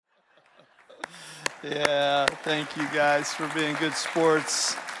Yeah, thank you guys for being good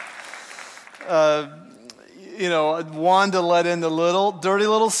sports. Wanda let in the dirty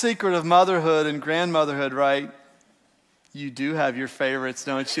little secret of motherhood and grandmotherhood, right? You do have your favorites,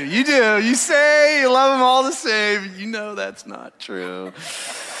 don't you? You do. You say you love them all the same. You know that's not true.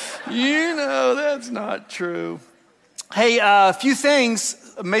 You know that's not true. Hey, a few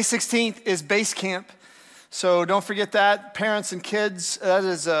things. May 16th is base camp. So don't forget that. Parents and kids, that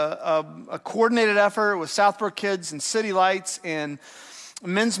is a coordinated effort with Southbrook Kids and City Lights and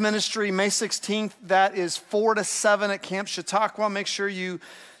men's ministry. May 16th, that is 4 to 7 at Camp Chautauqua. Make sure you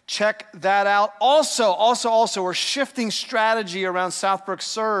check that out. Also, we're shifting strategy around Southbrook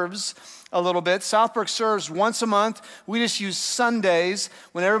Serves a little bit. Southbrook serves once a month. We just use Sundays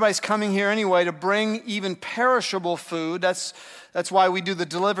when everybody's coming here anyway to bring even perishable food. That's why we do the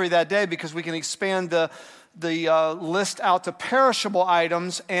delivery that day, because we can expand the list out to perishable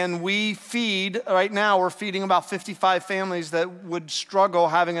items, and we feed, right now we're feeding about 55 families that would struggle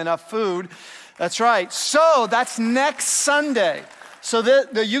having enough food. That's right. So that's next Sunday. So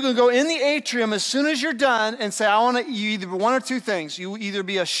that you can go in the atrium as soon as you're done and say, you either one or two things. You either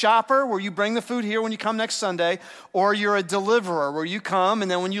be a shopper where you bring the food here when you come next Sunday, or you're a deliverer where you come and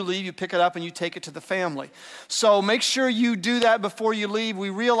then when you leave, you pick it up and you take it to the family. So make sure you do that before you leave.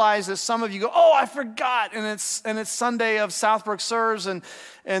 We realize that some of you go, oh, I forgot. And it's Sunday of Southbrook Serves, and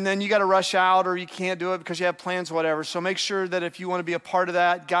then you got to rush out or you can't do it because you have plans, whatever. So make sure that if you want to be a part of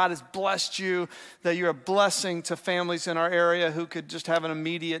that, God has blessed you, that you're a blessing to families in our area who could just have an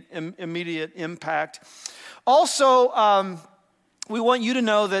immediate impact. Also, we want you to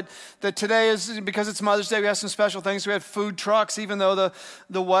know that today is, because it's Mother's Day, we have some special things. We had food trucks, even though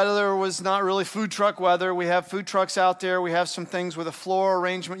the weather was not really food truck weather. We have food trucks out there. We have some things with a floral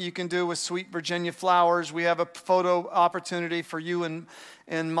arrangement you can do with sweet Virginia flowers. We have a photo opportunity for you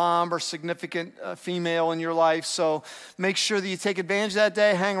and mom or significant female in your life. So make sure that you take advantage of that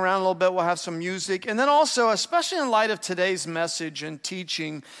day. Hang around a little bit. We'll have some music. And then also, especially in light of today's message and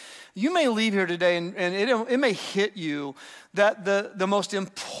teaching, you may leave here today and it may hit you that the most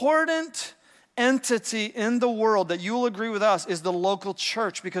important entity in the world, that you will agree with us, is the local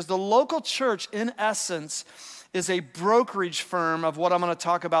church. Because the local church, in essence, is a brokerage firm of what I'm going to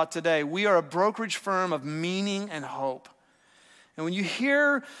talk about today. We are a brokerage firm of meaning and hope. And when you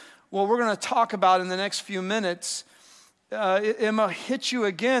hear what we're going to talk about in the next few minutes, it might hit you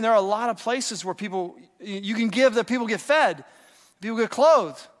again. There are a lot of places where you can give that people get fed, people get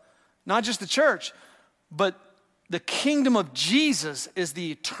clothed. Not just the church, but the kingdom of Jesus is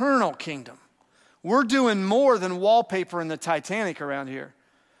the eternal kingdom. We're doing more than wallpaper in the Titanic around here.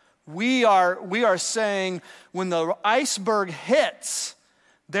 We are saying when the iceberg hits,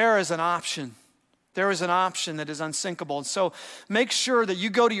 there is an option. There is an option that is unsinkable. And so make sure that you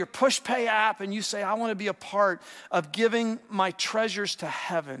go to your PushPay app and you say, I want to be a part of giving my treasures to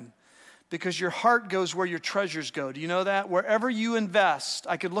heaven. Because your heart goes where your treasures go. Do you know that? Wherever you invest,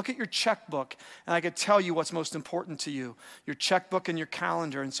 I could look at your checkbook and I could tell you what's most important to you. Your checkbook and your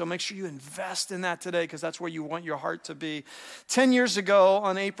calendar. And so make sure you invest in that today, because that's where you want your heart to be. 10 years ago,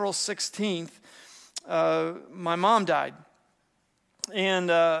 on April 16th, my mom died. And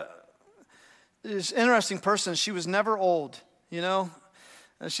this interesting person, she was never old, you know?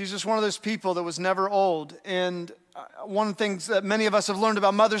 She's just one of those people that was never old. And one of the things that many of us have learned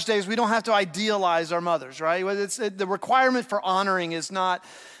about Mother's Day is we don't have to idealize our mothers, right? The requirement for honoring is not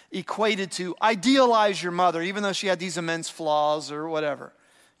equated to idealize your mother, even though she had these immense flaws or whatever.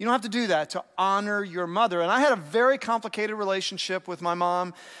 You don't have to do that to honor your mother. And I had a very complicated relationship with my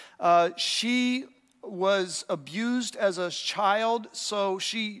mom. She was abused as a child, so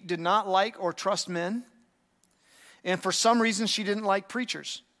she did not like or trust men. And for some reason, she didn't like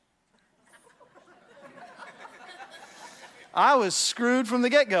preachers. I was screwed from the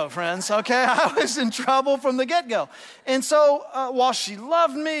get-go, friends, okay? I was in trouble from the get-go. And so while she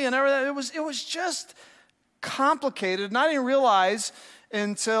loved me and everything, it was just complicated. And I didn't realize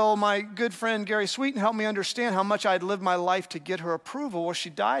until my good friend Gary Sweeten helped me understand how much I'd lived my life to get her approval. Well,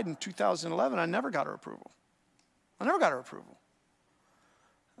 she died in 2011. I never got her approval.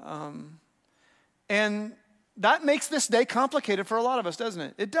 And that makes this day complicated for a lot of us, doesn't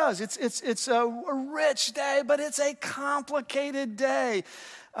it? It does. It's a rich day, but it's a complicated day.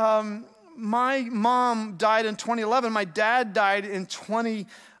 My mom died in 2011. My dad died in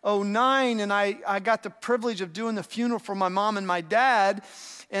 2009, and I got the privilege of doing the funeral for my mom and my dad.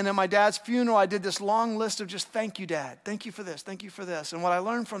 And at my dad's funeral, I did this long list of just, thank you, Dad. Thank you for this. Thank you for this. And what I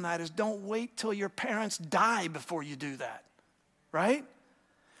learned from that is don't wait till your parents die before you do that, right?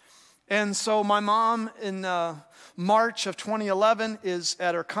 And so my mom in March of 2011 is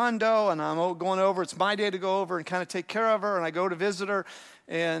at her condo, and I'm going over. It's my day to go over and kind of take care of her, and I go to visit her.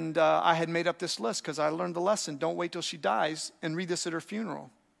 And I had made up this list because I learned the lesson. Don't wait till she dies and read this at her funeral.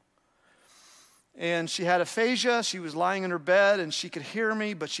 And she had aphasia. She was lying in her bed, and she could hear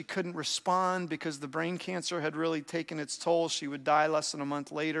me, but she couldn't respond because the brain cancer had really taken its toll. She would die less than a month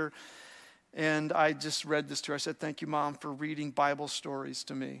later. And I just read this to her. I said, thank you, Mom, for reading Bible stories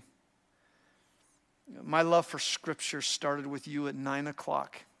to me. My love for Scripture started with you at 9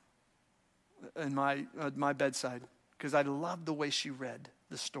 o'clock in my bedside because I loved the way she read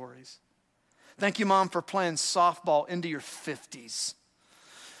the stories. Thank you, Mom, for playing softball into your 50s.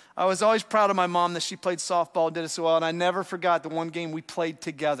 I was always proud of my mom that she played softball and did it so well, and I never forgot the one game we played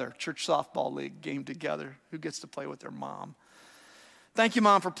together, church softball league game together. Who gets to play with their mom? Thank you,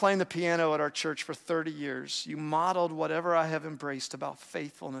 Mom, for playing the piano at our church for 30 years. You modeled whatever I have embraced about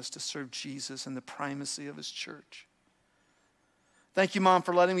faithfulness to serve Jesus and the primacy of his church. Thank you, Mom,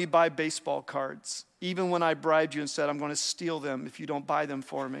 for letting me buy baseball cards, even when I bribed you and said, I'm going to steal them if you don't buy them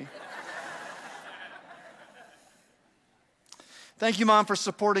for me. Thank you, Mom, for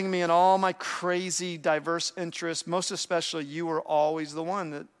supporting me in all my crazy, diverse interests. Most especially, you were always the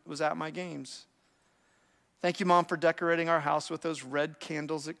one that was at my games. Thank you, Mom, for decorating our house with those red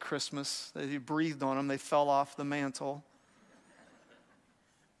candles at Christmas. You breathed on them. They fell off the mantle.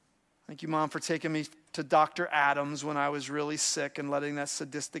 Thank you, Mom, for taking me to Dr. Adams when I was really sick and letting that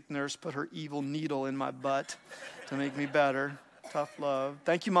sadistic nurse put her evil needle in my butt to make me better. Tough love.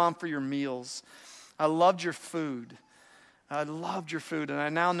 Thank you, Mom, for your meals. I loved your food. I loved your food, and I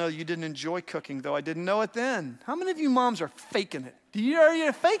now know you didn't enjoy cooking, though I didn't know it then. How many of you moms are faking it? Are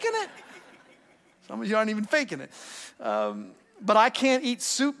you faking it? Some of you aren't even faking it. But I can't eat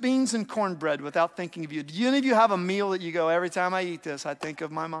soup, beans, and cornbread without thinking of you. Do any of you have a meal that you go, every time I eat this, I think of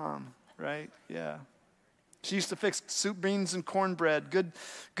my mom, right? Yeah. She used to fix soup, beans, and cornbread, good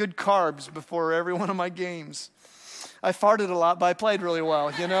carbs before every one of my games. I farted a lot, but I played really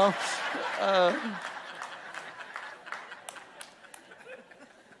well, you know?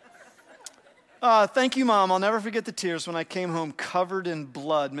 Thank you, Mom. I'll never forget the tears when I came home covered in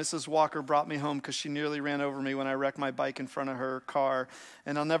blood. Mrs. Walker brought me home because she nearly ran over me when I wrecked my bike in front of her car.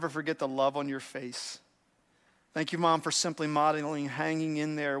 And I'll never forget the love on your face. Thank you, Mom, for simply modeling hanging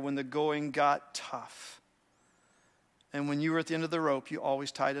in there when the going got tough. And when you were at the end of the rope, you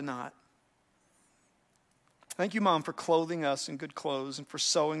always tied a knot. Thank you, Mom, for clothing us in good clothes and for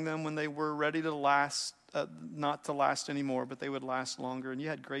sewing them when they were ready to last, not to last anymore, but they would last longer. And you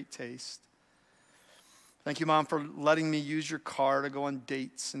had great taste. Thank you, Mom, for letting me use your car to go on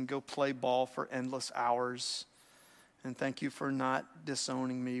dates and go play ball for endless hours. And thank you for not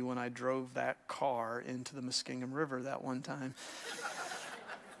disowning me when I drove that car into the Muskingum River that one time.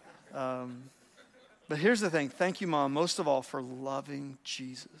 But here's the thing. Thank you, Mom, most of all for loving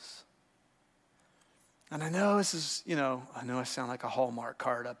Jesus. And I know this is, I know I sound like a Hallmark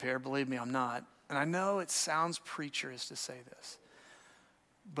card up here. Believe me, I'm not. And I know it sounds preacherish to say this.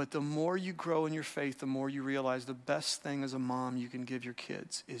 But the more you grow in your faith, the more you realize the best thing as a mom you can give your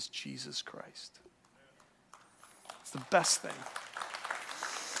kids is Jesus Christ. It's the best thing.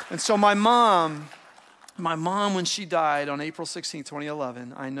 And so my mom, when she died on April 16,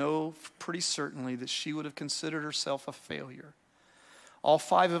 2011, I know pretty certainly that she would have considered herself a failure. All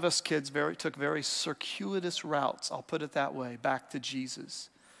 5 of us kids took very circuitous routes, I'll put it that way, back to Jesus.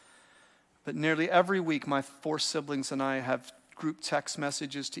 But nearly every week, my 4 siblings and I have group text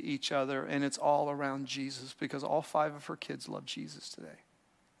messages to each other, and it's all around Jesus because all 5 of her kids love Jesus today.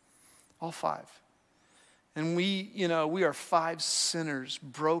 All 5. And we are 5 sinners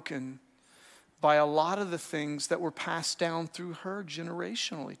broken by a lot of the things that were passed down through her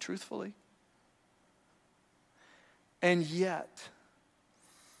generationally, truthfully. And yet,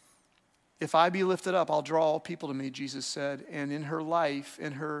 if I be lifted up, I'll draw all people to me, Jesus said. And in her life,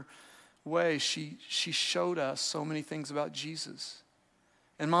 in her way, she showed us so many things about Jesus.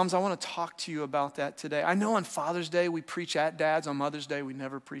 And moms, I want to talk to you about that today. I know on Father's Day we preach at dads. On Mother's Day we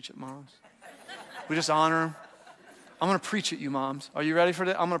never preach at moms. We just honor them. I'm going to preach at you, moms. Are you ready for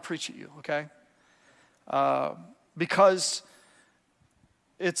that? I'm going to preach at you, okay? Because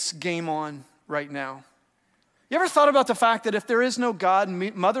it's game on right now. You ever thought about the fact that if there is no God,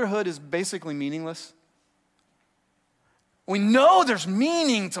 motherhood is basically meaningless? We know there's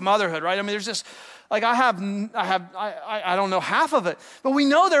meaning to motherhood, right? I mean, there's just, like I don't know half of it, but we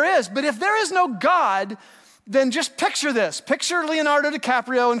know there is. But if there is no God, then just picture this. Picture Leonardo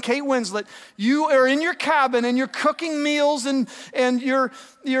DiCaprio and Kate Winslet. You are in your cabin and you're cooking meals and you're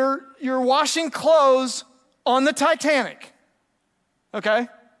washing clothes on the Titanic, okay?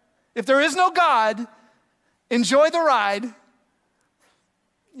 If there is no God, enjoy the ride.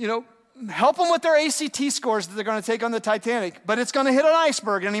 Help them with their ACT scores that they're going to take on the Titanic, but it's going to hit an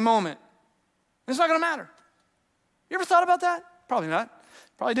iceberg any moment. It's not going to matter. You ever thought about that? Probably not.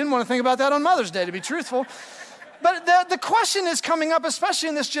 Probably didn't want to think about that on Mother's Day, to be truthful. But the question is coming up, especially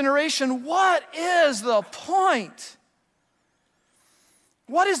in this generation, what is the point?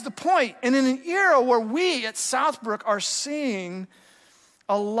 What is the point? And in an era where we at Southbrook are seeing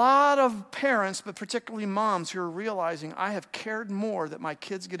a lot of parents, but particularly moms, who are realizing, I have cared more that my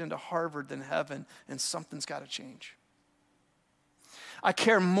kids get into Harvard than heaven, and something's got to change. I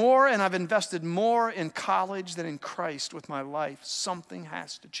care more and I've invested more in college than in Christ with my life. Something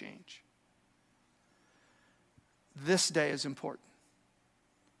has to change. This day is important.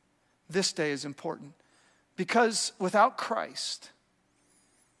 This day is important because without Christ,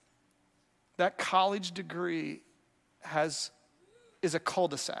 that college degree is a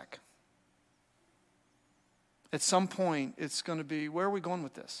cul-de-sac. At some point, it's going to be, where are we going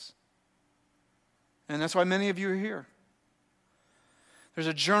with this? And that's why many of you are here. There's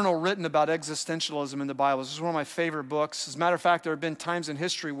a journal written about existentialism in the Bible. This is one of my favorite books. As a matter of fact, there have been times in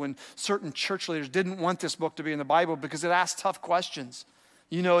history when certain church leaders didn't want this book to be in the Bible because it asks tough questions.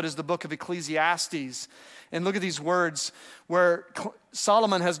 You know it as the book of Ecclesiastes. And look at these words where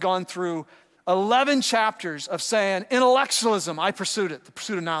Solomon has gone through 11 chapters of saying, intellectualism, I pursued it, the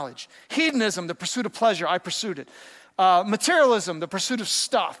pursuit of knowledge. Hedonism, the pursuit of pleasure, I pursued it. Materialism, the pursuit of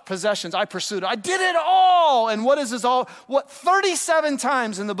stuff, possessions, I pursued it. I did it all. And what is this all? 37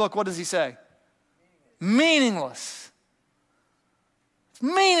 times in the book, what does he say? Meaningless. It's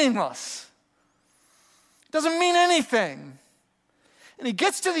meaningless. It doesn't mean anything. And he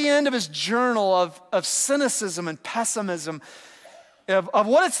gets to the end of his journal of cynicism and pessimism, of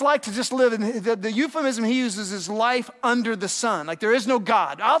what it's like to just live. And the euphemism he uses is life under the sun. Like there is no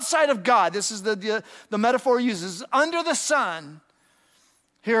God. Outside of God, this is the metaphor he uses, under the sun.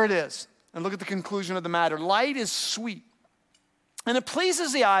 Here it is. And look at the conclusion of the matter. Light is sweet, and it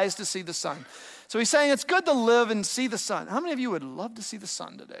pleases the eyes to see the sun. So he's saying it's good to live and see the sun. How many of you would love to see the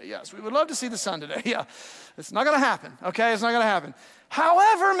sun today? Yes, we would love to see the sun today. Yeah, it's not going to happen, okay? It's not going to happen.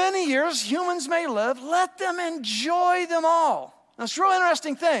 However many years humans may live, let them enjoy them all. Now, it's a real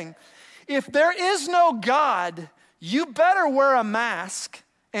interesting thing. If there is no God, you better wear a mask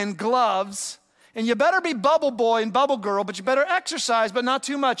and gloves, and you better be bubble boy and bubble girl, but you better exercise, but not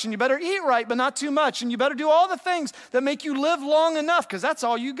too much, and you better eat right, but not too much, and you better do all the things that make you live long enough, because that's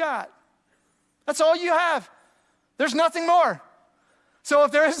all you got. That's all you have. There's nothing more. So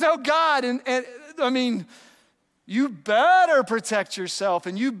if there is no God, you better protect yourself,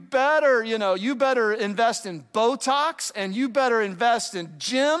 and you better invest in Botox, and you better invest in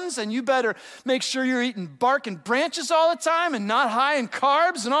gyms, and you better make sure you're eating bark and branches all the time and not high in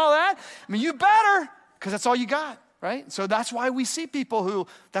carbs and all that. You better, because that's all you got, right? So that's why we see people who,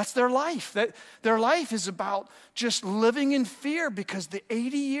 that's their life. That their life is about just living in fear because the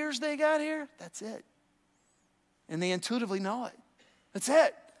 80 years they got here, that's it. And they intuitively know it. That's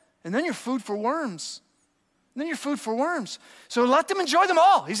it. And then you're food for worms. So let them enjoy them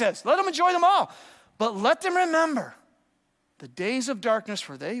all, he says. Let them enjoy them all. But let them remember the days of darkness,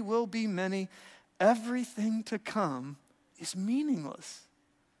 for they will be many. Everything to come is meaningless.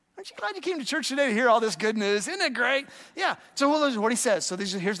 Aren't you glad you came to church today to hear all this good news? Isn't it great? Yeah. So what he says. So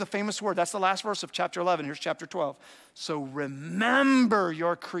here's the famous word. That's the last verse of chapter 11. Here's chapter 12. So remember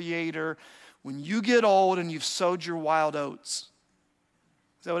your Creator when you get old and you've sowed your wild oats.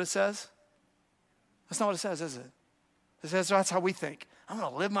 Is that what it says? That's not what it says, is it? It says that's how we think. I'm going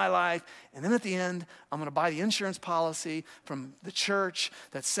to live my life, and then at the end, I'm going to buy the insurance policy from the church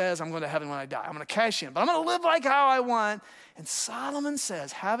that says I'm going to heaven when I die. I'm going to cash in, but I'm going to live like how I want. And Solomon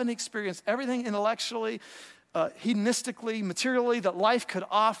says, having experienced everything intellectually, hedonistically, materially that life could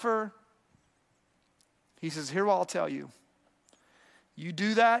offer, he says, here what I'll tell you. You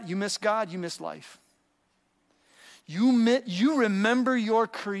do that, you miss God, you miss life. You remember your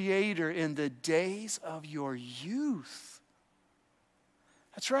Creator in the days of your youth.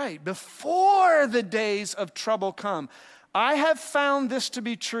 That's right, before the days of trouble come. I have found this to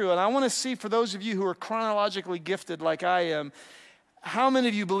be true, and I want to see for those of you who are chronologically gifted like I am, how many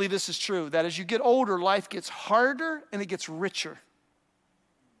of you believe this is true? That as you get older, life gets harder and it gets richer.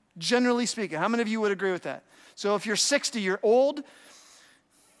 Generally speaking, how many of you would agree with that? So if you're 60, you're old.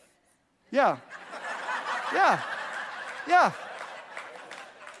 Yeah.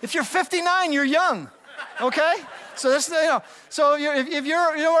 If you're 59, you're young, okay? So this, so if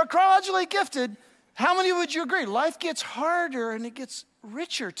you're chronologically gifted, How many would you agree? Life gets harder and it gets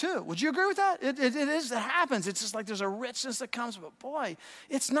richer too. Would you agree with that? It happens. It's just like there's a richness that comes, but boy,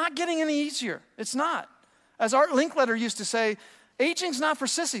 it's not getting any easier. It's not. As Art Linkletter used to say, aging's not for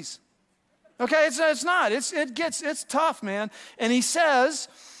sissies. Okay, it's not. It's tough, man. And he says,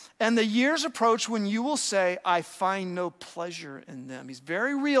 and the years approach when you will say, I find no pleasure in them. He's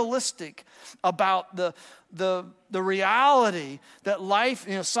very realistic about the reality that life,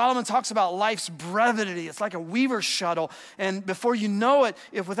 Solomon talks about life's brevity. It's like a weaver's shuttle. And before you know it,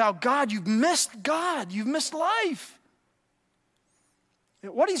 if without God, you've missed life.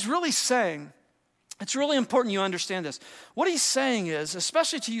 What he's really saying, it's really important you understand this. What he's saying is,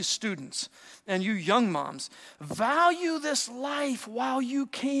 especially to you students and you young moms, value this life while you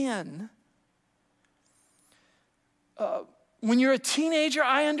can. When you're a teenager,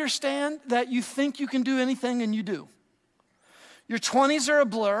 I understand that you think you can do anything, and you do. Your 20s are a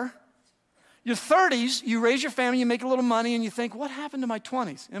blur. Your 30s, you raise your family, you make a little money, and you think, what happened to my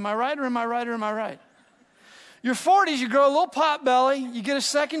 20s? Am I right or am I right or am I right? Your 40s, you grow a little pot belly, you get a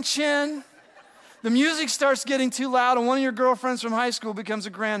second chin, the music starts getting too loud, and one of your girlfriends from high school becomes a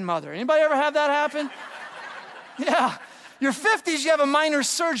grandmother. Anybody ever have that happen? Yeah. Your 50s, you have a minor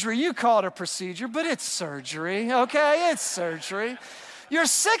surgery. You call it a procedure, but it's surgery, okay? It's surgery. Your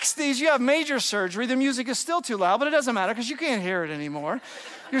 60s, you have major surgery. The music is still too loud, but it doesn't matter because you can't hear it anymore.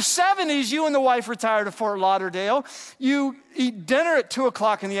 Your 70s, you and the wife retire to Fort Lauderdale. You eat dinner at 2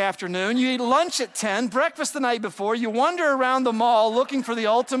 o'clock in the afternoon. You eat lunch at 10, breakfast the night before. You wander around the mall looking for the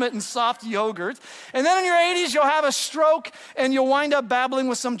ultimate in soft yogurt. And then in your 80s, you'll have a stroke and you'll wind up babbling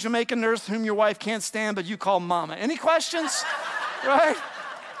with some Jamaican nurse whom your wife can't stand, but you call mama. Any questions? Right?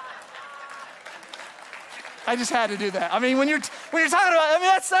 I just had to do that. I mean, when you're talking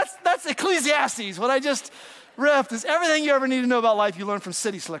about, that's Ecclesiastes. What I just riffed is everything you ever need to know about life you learn from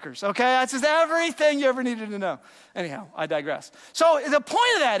city slickers, okay? That's just everything you ever needed to know. Anyhow, I digress. So the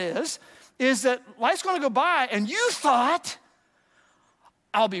point of that is that life's going to go by, and you thought,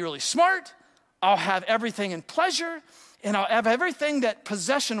 I'll be really smart, I'll have everything in pleasure, and I'll have everything that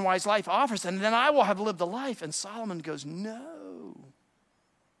possession-wise life offers, and then I will have lived a life. And Solomon goes, no.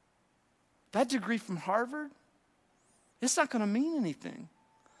 That degree from Harvard, it's not going to mean anything.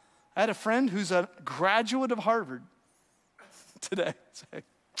 I had a friend who's a graduate of Harvard today say,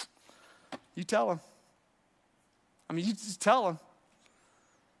 you tell him. I mean, you just tell him.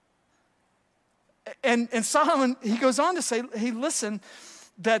 And Solomon, he goes on to say, hey, listen,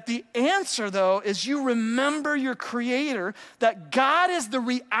 that the answer, though, is you remember your Creator, that God is the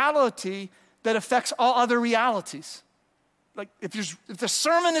reality that affects all other realities. Like if the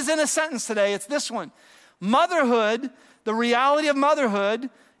sermon is in a sentence today, it's this one. Motherhood, the reality of motherhood,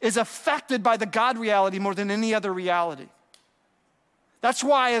 is affected by the God reality more than any other reality. That's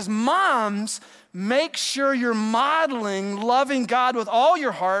why as moms, make sure you're modeling loving God with all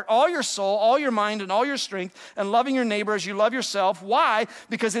your heart, all your soul, all your mind, and all your strength, and loving your neighbor as you love yourself. Why?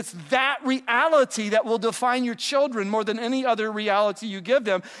 Because it's that reality that will define your children more than any other reality you give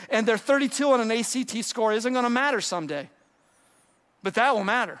them. And their 32 on an ACT score isn't going to matter someday. But that will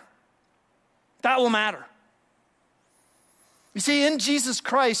matter. That will matter. You see, in Jesus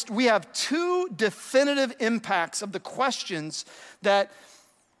Christ, we have two definitive impacts of the questions that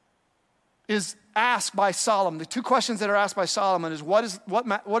is asked by Solomon. The two questions that are asked by Solomon is what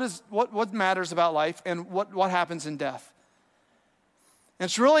matters about life and what happens in death. And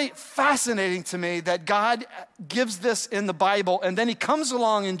it's really fascinating to me that God gives this in the Bible, and then he comes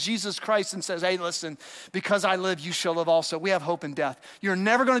along in Jesus Christ and says, hey, listen, because I live, you shall live also. We have hope in death. You're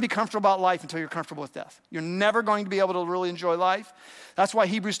never going to be comfortable about life until you're comfortable with death. You're never going to be able to really enjoy life. That's why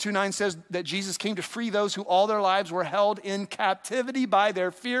Hebrews 2:9 says that Jesus came to free those who all their lives were held in captivity by their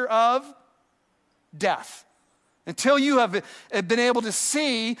fear of death. Until you have been able to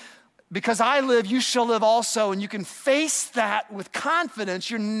see, because I live, you shall live also, and you can face that with confidence,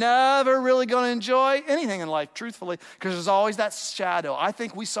 you're never really going to enjoy anything in life, truthfully, because there's always that shadow. I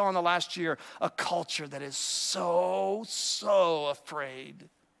think we saw in the last year a culture that is so afraid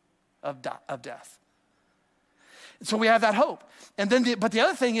of death. And so we have that hope. And then, but the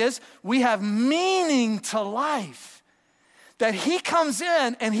other thing is, we have meaning to life. That he comes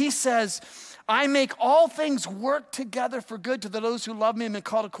in and he says, I make all things work together for good to those who love me and been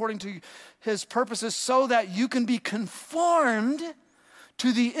called according to his purposes, so that you can be conformed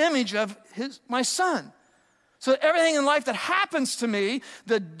to the image of my son. So that everything in life that happens to me,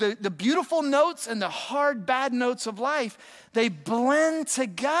 the beautiful notes and the hard, bad notes of life, they blend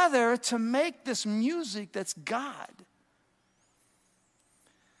together to make this music that's God.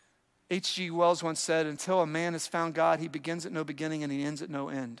 H.G. Wells once said, until a man has found God, he begins at no beginning and he ends at no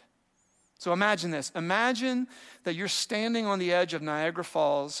end. So imagine this. Imagine that you're standing on the edge of Niagara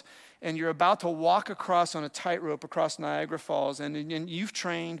Falls and you're about to walk across on a tightrope across Niagara Falls, and you've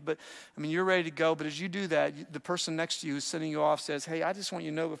trained, but I mean, you're ready to go. But as you do that, the person next to you who's sending you off says, hey, I just want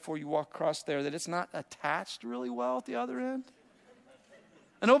you to know before you walk across there that it's not attached really well at the other end.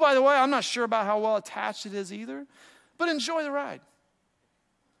 And oh, by the way, I'm not sure about how well attached it is either, but enjoy the ride.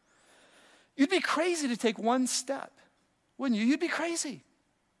 You'd be crazy to take one step, wouldn't you? You'd be crazy.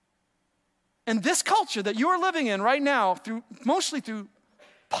 And this culture that you are living in right now, mostly through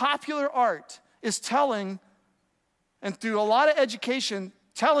popular art, is telling, and through a lot of education,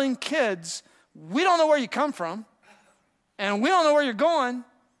 telling kids, we don't know where you come from, and we don't know where you're going,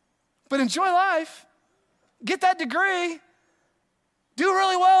 but enjoy life, get that degree, do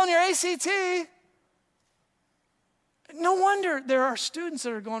really well in your ACT. No wonder there are students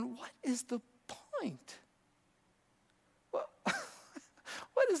that are going, what is the point? Well,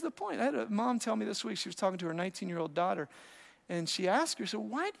 what is the point? I had a mom tell me this week, she was talking to her 19-year-old daughter, and she asked her, so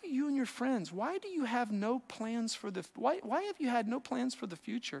why do you and your friends, why do you have no plans for why have you had no plans for the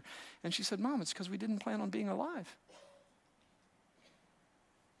future? And she said, Mom, it's because we didn't plan on being alive.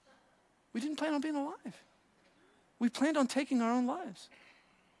 We didn't plan on being alive. We planned on taking our own lives.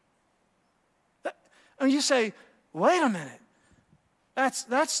 And you say, wait a minute,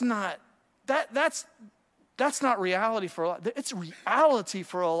 that's not reality for a lot. It's reality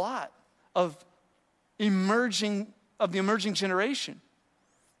for a lot of the emerging generation.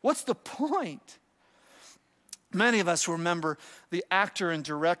 What's the point? Many of us remember the actor and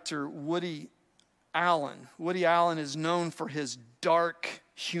director Woody Allen. Woody Allen is known for his dark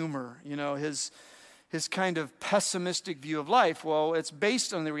humor, his kind of pessimistic view of life. Well, it's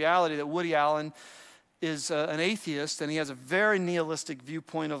based on the reality that Woody Allen is an atheist, and he has a very nihilistic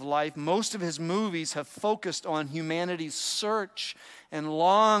viewpoint of life. Most of his movies have focused on humanity's search and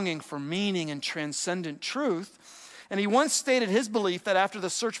longing for meaning and transcendent truth. And he once stated his belief that after the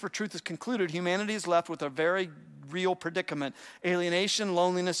search for truth is concluded, humanity is left with a very real predicament: alienation,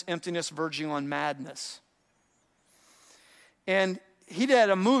 loneliness, emptiness, verging on madness. And he did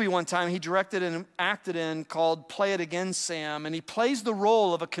a movie one time he directed and acted in called Play It Again, Sam, and he plays the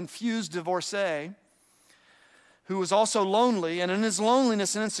role of a confused divorcee who was also lonely, and in his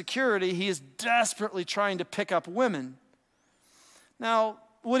loneliness and insecurity, he is desperately trying to pick up women. Now,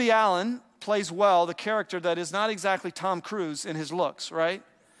 Woody Allen plays well the character that is not exactly Tom Cruise in his looks, right?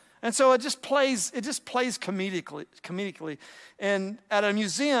 And so it just plays comedically. And at a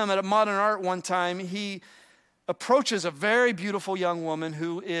museum, at a modern art one time, he approaches a very beautiful young woman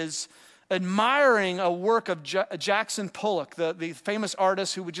who is admiring a work of Jackson Pollock, the famous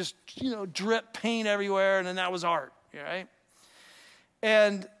artist who would just, drip paint everywhere, and then that was art, right?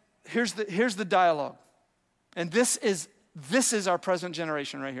 And here's the dialogue. And this is our present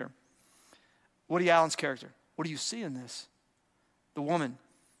generation right here. Woody Allen's character. What do you see in this? The woman.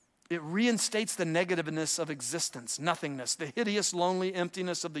 It reinstates the negativeness of existence, nothingness, the hideous, lonely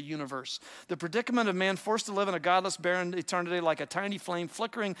emptiness of the universe. The predicament of man forced to live in a godless, barren eternity like a tiny flame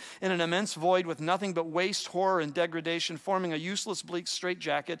flickering in an immense void with nothing but waste, horror, and degradation, forming a useless, bleak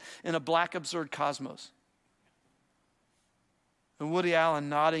straitjacket in a black, absurd cosmos. And Woody Allen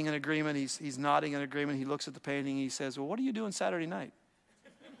nodding in agreement, he's nodding in agreement. He looks at the painting, he says, well, what are you doing Saturday night?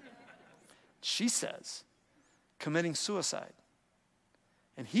 She says, committing suicide.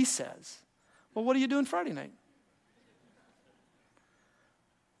 And he says, well, what are you doing Friday night?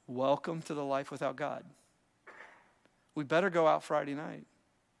 Welcome to the life without God. We better go out Friday night.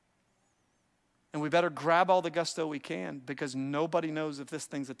 And we better grab all the gusto we can, because nobody knows if this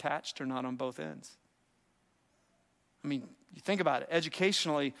thing's attached or not on both ends. I mean, you think about it.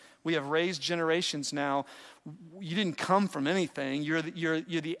 Educationally, we have raised generations now. You didn't come from anything. You're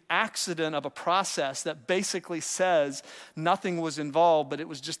the accident of a process that basically says nothing was involved, but it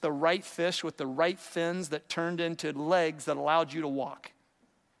was just the right fish with the right fins that turned into legs that allowed you to walk.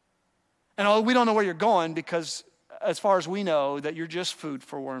 And we don't know where you're going, because as far as we know, that you're just food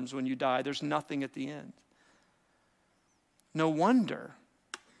for worms when you die. There's nothing at the end. No wonder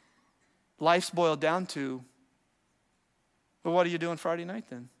life's boiled down to, well, what are you doing Friday night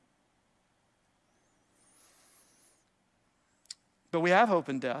then? But we have hope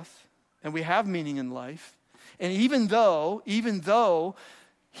in death, and we have meaning in life. And even though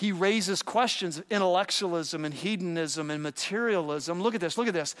he raises questions of intellectualism and hedonism and materialism, look at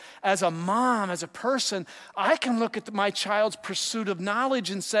this. As a mom, as a person, I can look at my child's pursuit of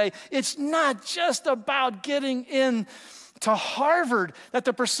knowledge and say, it's not just about getting in to Harvard, that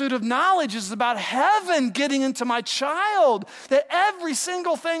the pursuit of knowledge is about heaven getting into my child, that every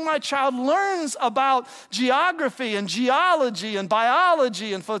single thing my child learns about geography and geology and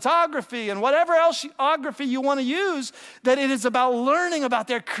biology and photography and whatever else geography you want to use, that it is about learning about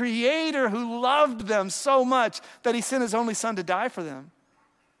their Creator who loved them so much that he sent his only son to die for them.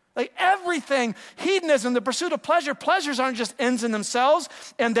 Like everything, hedonism, the pursuit of pleasure, pleasures aren't just ends in themselves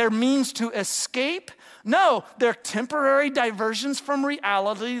and they're means to escape. No, they're temporary diversions from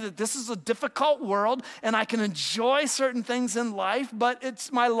reality, that this is a difficult world and I can enjoy certain things in life, but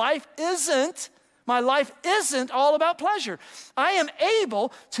my life isn't all about pleasure. I am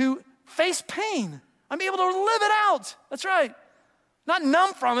able to face pain. I'm able to live it out. That's right. Not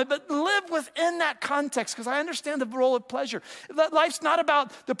numb from it, but live within that context because I understand the role of pleasure. Life's not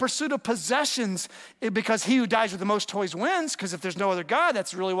about the pursuit of possessions because he who dies with the most toys wins, because if there's no other God,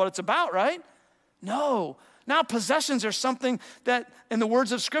 that's really what it's about, right? No. Now possessions are something that, in the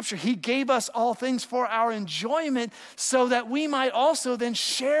words of Scripture, he gave us all things for our enjoyment so that we might also then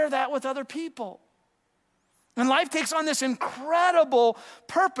share that with other people. And life takes on this incredible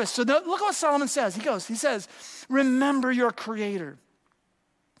purpose. So look what Solomon says. He says, remember your Creator.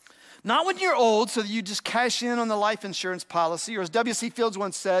 Not when you're old so that you just cash in on the life insurance policy, or as W.C. Fields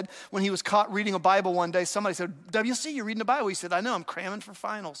once said when he was caught reading a Bible one day, somebody said, W.C., you're reading the Bible. He said, I know, I'm cramming for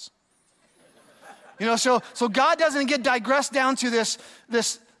finals. You know, so God doesn't get digressed down to this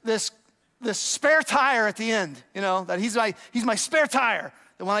spare tire at the end, you know, that he's my spare tire,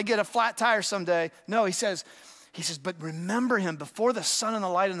 that when I get a flat tire someday. No, he says, but remember him before the sun and the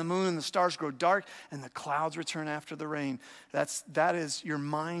light and the moon and the stars grow dark and the clouds return after the rain. That is, your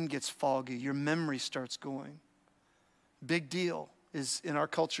mind gets foggy, your memory starts going. Big deal is in our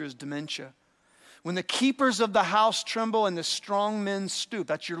culture is dementia. When the keepers of the house tremble and the strong men stoop,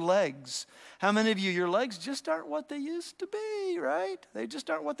 that's your legs. How many of you, your legs just aren't what they used to be, right? They just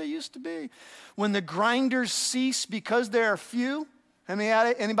aren't what they used to be. When the grinders cease because there are few,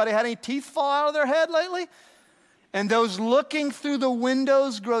 anybody had any teeth fall out of their head lately? And those looking through the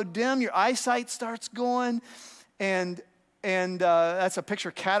windows grow dim, your eyesight starts going, and that's a picture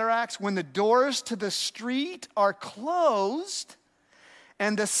of cataracts. When the doors to the street are closed,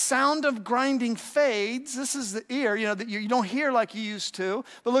 and the sound of grinding fades. This is the ear, you know, that you don't hear like you used to.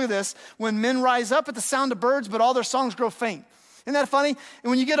 But look at this. When men rise up at the sound of birds, but all their songs grow faint. Isn't that funny? And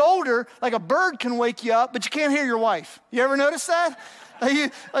when you get older, like a bird can wake you up, but you can't hear your wife. You ever notice that?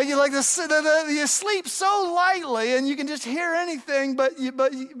 You sleep so lightly, and you can just hear anything, but you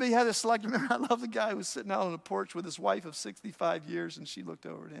have this selective memory. I love the guy who was sitting out on the porch with his wife of 65 years, and she looked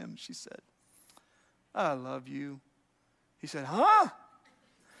over at him, and she said, I love you. He said, huh?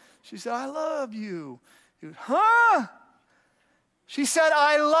 She said, I love you. He went, huh? She said,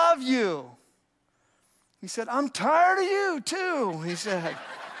 I love you. He said, I'm tired of you too. He said,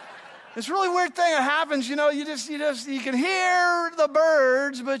 it's a really weird thing that happens. You know, you can hear the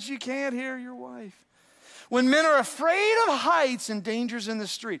birds, but you can't hear your wife. When men are afraid of heights and dangers in the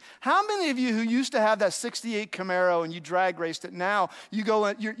street. How many of you who used to have that 68 Camaro and you drag raced it, now you go,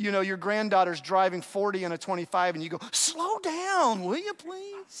 your granddaughter's driving 40 in a 25 and you go, slow down, will you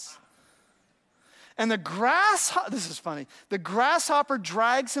please? And this is funny, the grasshopper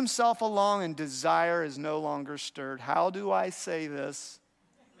drags himself along and desire is no longer stirred. How do I say this?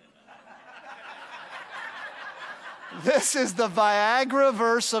 This is the Viagra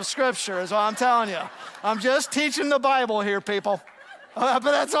verse of Scripture, is what I'm telling you. I'm just teaching the Bible here, people. But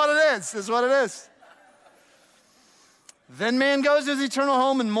that's what it is. This is what it is. Then man goes to his eternal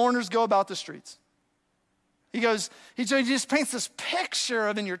home and mourners go about the streets. He just paints this picture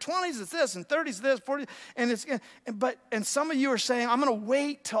of in your 20s it's this, and 30s this, 40s, and some of you are saying, I'm going to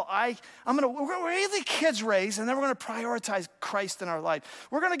wait till we're going to get the kids raised, and then we're going to prioritize Christ in our life.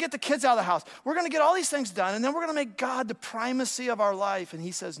 We're going to get the kids out of the house. We're going to get all these things done, and then we're going to make God the primacy of our life. And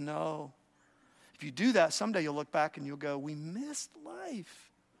he says, no. If you do that, someday you'll look back and you'll go, we missed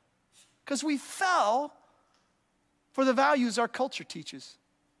life because we fell for the values our culture teaches.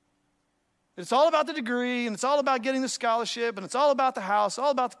 It's all about the degree, and it's all about getting the scholarship, and it's all about the house,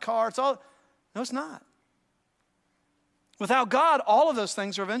 all about the car. No, it's not. Without God, all of those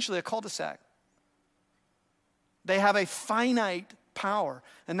things are eventually a cul-de-sac. They have a finite power,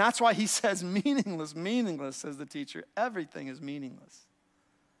 and that's why he says meaningless, meaningless, says the teacher. Everything is meaningless.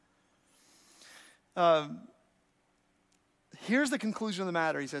 Here's the conclusion of the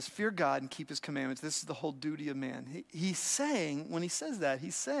matter. He says, fear God and keep his commandments. This is the whole duty of man. He's saying, when he says that,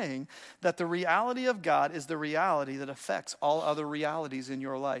 he's saying that the reality of God is the reality that affects all other realities in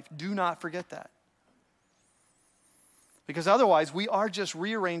your life. Do not forget that. Because otherwise, we are just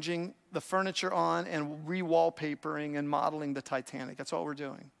rearranging the furniture on and re-wallpapering and modeling the Titanic. That's all we're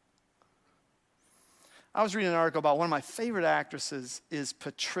doing. I was reading an article about one of my favorite actresses is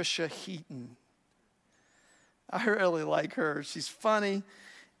Patricia Heaton. I really like her. She's funny,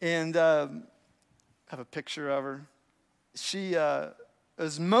 and I have a picture of her. She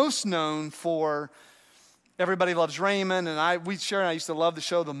is most known for Everybody Loves Raymond, and I used to love the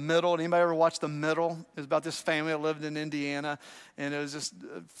show The Middle. Anybody ever watch The Middle? It was about this family that lived in Indiana, and it was just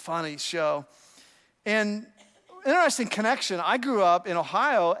a funny show. And interesting connection. I grew up in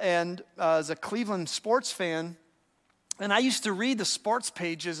Ohio and as a Cleveland sports fan, and I used to read the sports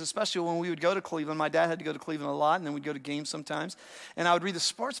pages, especially when we would go to Cleveland. My dad had to go to Cleveland a lot, and then we'd go to games sometimes. And I would read the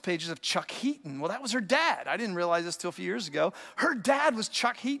sports pages of Chuck Heaton. Well, that was her dad. I didn't realize this till a few years ago. Her dad was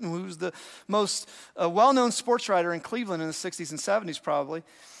Chuck Heaton, who was the most well-known sports writer in Cleveland in the 60s and 70s probably.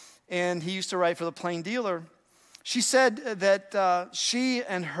 And he used to write for the Plain Dealer. She said that she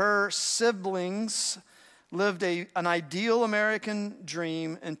and her siblings lived an ideal American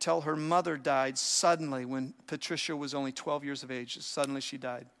dream until her mother died suddenly when Patricia was only 12 years of age. Suddenly she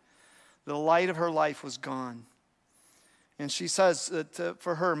died. The light of her life was gone. And she says that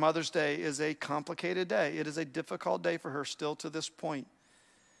for her, Mother's Day is a complicated day. It is a difficult day for her still to this point.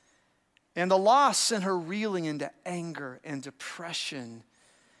 And the loss sent her reeling into anger and depression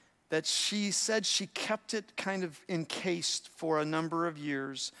that she said she kept it kind of encased for a number of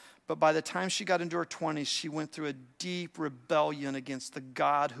years. But by the time she got into her 20s, she went through a deep rebellion against the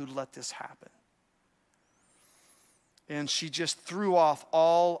God who let this happen. And she just threw off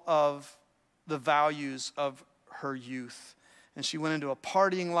all of the values of her youth. And she went into a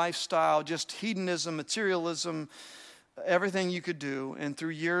partying lifestyle, just hedonism, materialism, everything you could do. And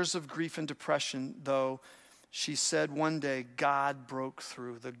through years of grief and depression, though, she said one day, God broke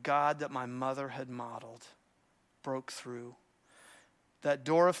through. The God that my mother had modeled broke through. That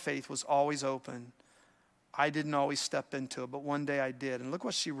door of faith was always open. I didn't always step into it, but one day I did. And look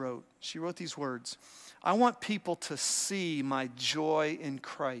what she wrote. She wrote these words. I want people to see my joy in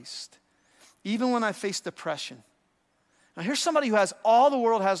Christ, even when I face depression. Now here's somebody who has all the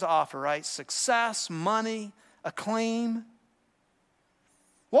world has to offer, right? Success, money, acclaim.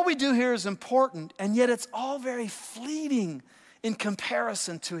 What we do here is important, and yet it's all very fleeting in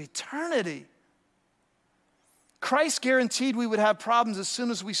comparison to eternity. Christ guaranteed we would have problems as soon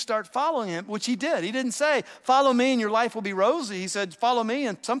as we start following him, which he did. He didn't say, follow me and your life will be rosy. He said, follow me,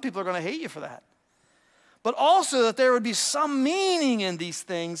 and some people are going to hate you for that. But also that there would be some meaning in these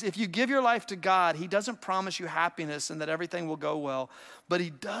things. If you give your life to God, he doesn't promise you happiness and that everything will go well, but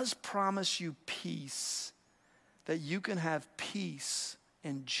he does promise you peace, that you can have peace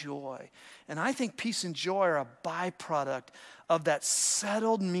and joy. And I think peace and joy are a byproduct of that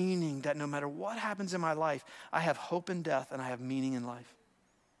settled meaning that no matter what happens in my life, I have hope in death and I have meaning in life.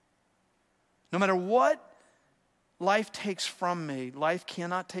 No matter what life takes from me, life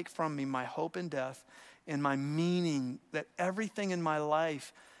cannot take from me my hope in death and my meaning, that everything in my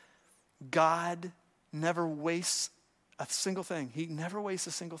life, God never wastes a single thing. He never wastes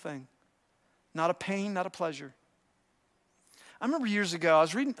a single thing. Not a pain, not a pleasure. I remember years ago, I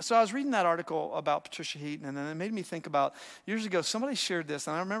was reading that article about Patricia Heaton, and then it made me think about, years ago, somebody shared this,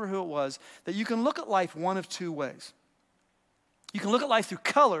 and I remember who it was, that you can look at life one of two ways. You can look at life through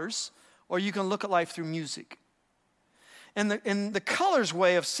colors, or you can look at life through music. And the colors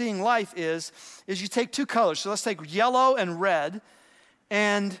way of seeing life is you take two colors. So let's take yellow and red,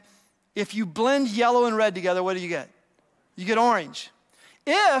 and if you blend yellow and red together, what do you get? You get orange.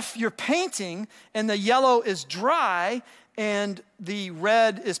 If you're painting and the yellow is dry and the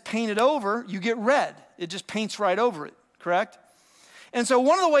red is painted over, you get red. It just paints right over it, correct? And so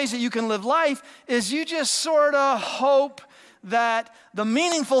one of the ways that you can live life is you just sort of hope that the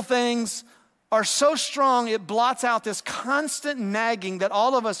meaningful things are so strong it blots out this constant nagging that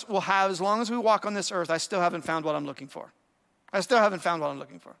all of us will have as long as we walk on this earth. I still haven't found what I'm looking for.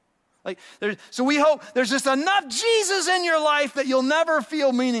 So we hope there's just enough Jesus in your life that you'll never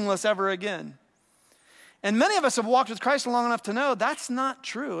feel meaningless ever again. And many of us have walked with Christ long enough to know that's not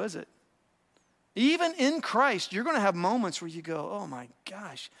true, is it? Even in Christ, you're going to have moments where you go, oh my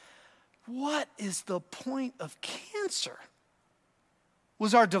gosh, what is the point of cancer?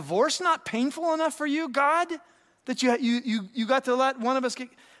 Was our divorce not painful enough for you, God, that you got to let one of us get?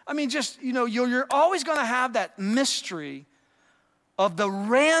 I mean, just, you're always going to have that mystery of the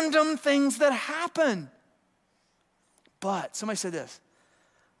random things that happen. But somebody said this,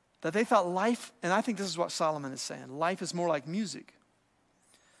 that they thought life, and I think this is what Solomon is saying, life is more like music.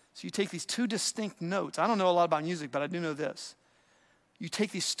 So you take these two distinct notes. I don't know a lot about music, but I do know this. you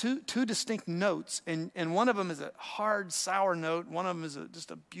take these two distinct notes, and one of them is a hard, sour note, one of them is just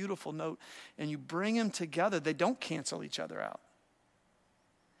a beautiful note, and you bring them together. They don't cancel each other out.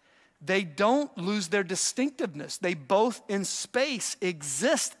 They don't lose their distinctiveness. They both in space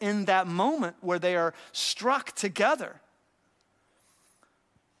exist in that moment where they are struck together.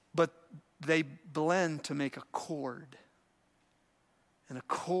 But they blend to make a chord. And a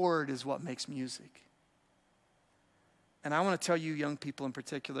chord is what makes music. And I want to tell you young people in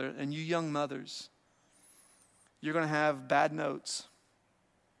particular, and you young mothers, you're going to have bad notes.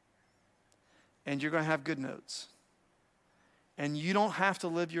 And you're going to have good notes. And you don't have to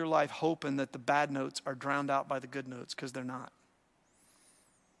live your life hoping that the bad notes are drowned out by the good notes, because they're not.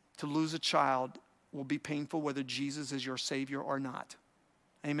 To lose a child will be painful whether Jesus is your Savior or not.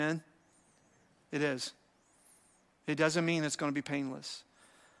 Amen? It is. It doesn't mean it's going to be painless.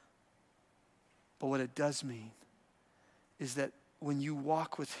 But what it does mean is that when you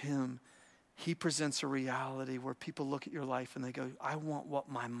walk with him, he presents a reality where people look at your life and they go, I want what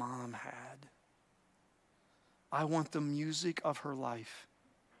my mom had. I want the music of her life.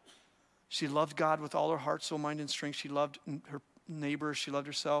 She loved God with all her heart, soul, mind, and strength. She loved her neighbor. She loved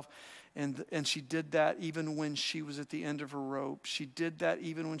herself. And she did that even when she was at the end of her rope. She did that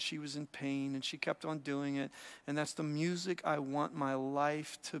even when she was in pain, and she kept on doing it. And that's the music I want my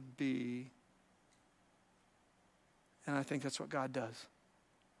life to be. And I think that's what God does.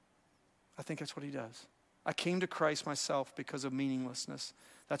 I think that's what he does. I came to Christ myself because of meaninglessness.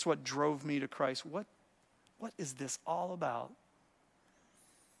 That's what drove me to Christ. What is this all about?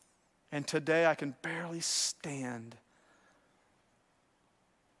 And today I can barely stand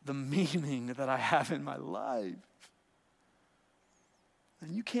the meaning that I have in my life.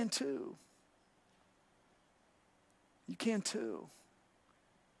 And you can too. You can too.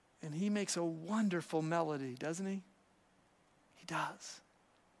 And he makes a wonderful melody, doesn't he? He does.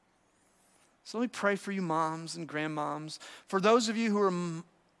 So let me pray for you moms and grandmoms. For those of you who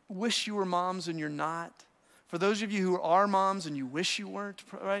wish you were moms and you're not. For those of you who are moms and you wish you weren't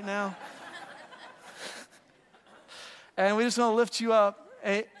right now. And we just want to lift you up.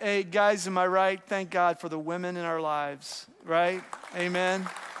 Hey, guys, am I right? Thank God for the women in our lives, right? Amen.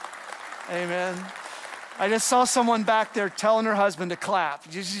 Amen. I just saw someone back there telling her husband to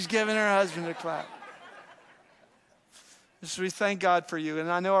clap. She's giving her husband a clap. So we thank God for you.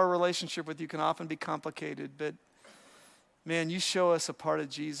 And I know our relationship with you can often be complicated, but man, you show us a part of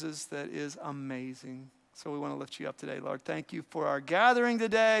Jesus that is amazing. So we want to lift you up today, Lord. Thank you for our gathering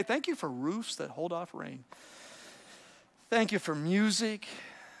today. Thank you for roofs that hold off rain. Thank you for music.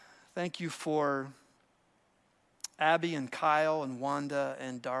 Thank you for Abby and Kyle and Wanda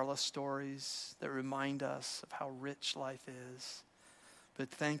and Darla stories that remind us of how rich life is. But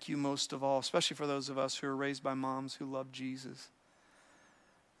thank you most of all, especially for those of us who are raised by moms who love Jesus,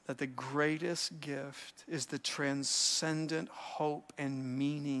 that the greatest gift is the transcendent hope and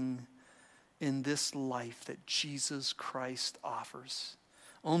meaning in this life that Jesus Christ offers.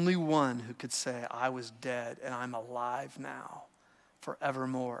 Only one who could say, I was dead and I'm alive now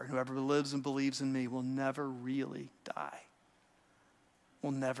forevermore. And whoever lives and believes in me will never really die.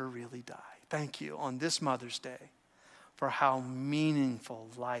 Will never really die. Thank you on this Mother's Day for how meaningful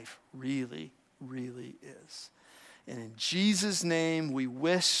life really, really is. And in Jesus' name, we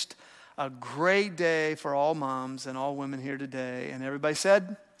wished a great day for all moms and all women here today. And everybody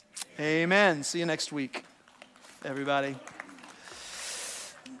said, amen. See you next week, everybody.